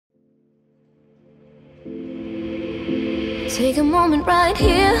Take a moment right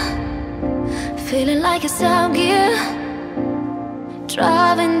here, feeling like it's out gear.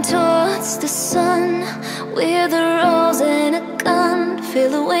 Driving towards the sun with a rose and a gun.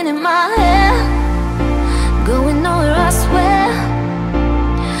 Feel the wind in my hair, going nowhere I swear.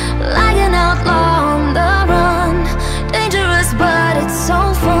 Like an outlaw on the run, dangerous but it's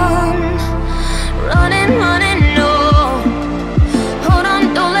so fun. Running, running, no. Hold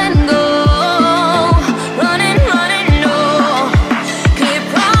on, don't let go. Running, running, no. Keep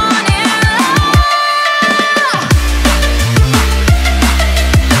running.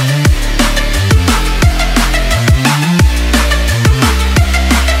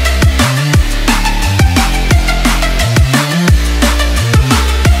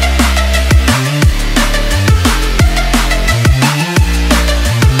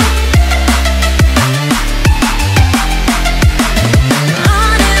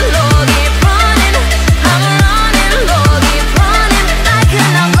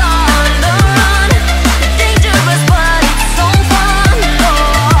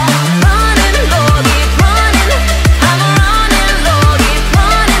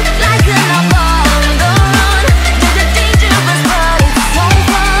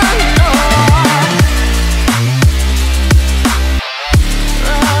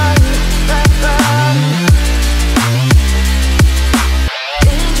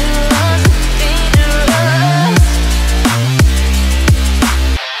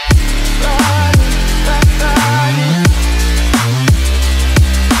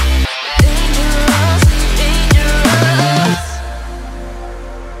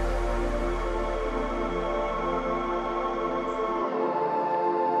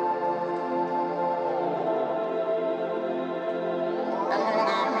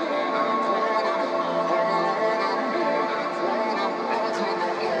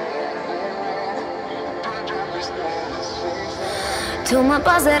 Told my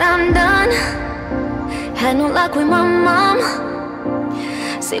boss that I'm done. Had no luck with my mom.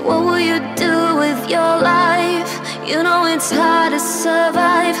 Say, what will you do with your life? You know it's hard to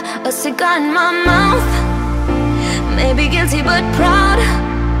survive. A cigar in my mouth, maybe guilty but proud.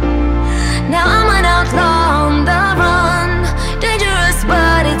 Now I'm an outlaw on the run, dangerous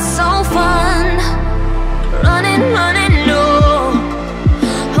but it's so fun. Running, running.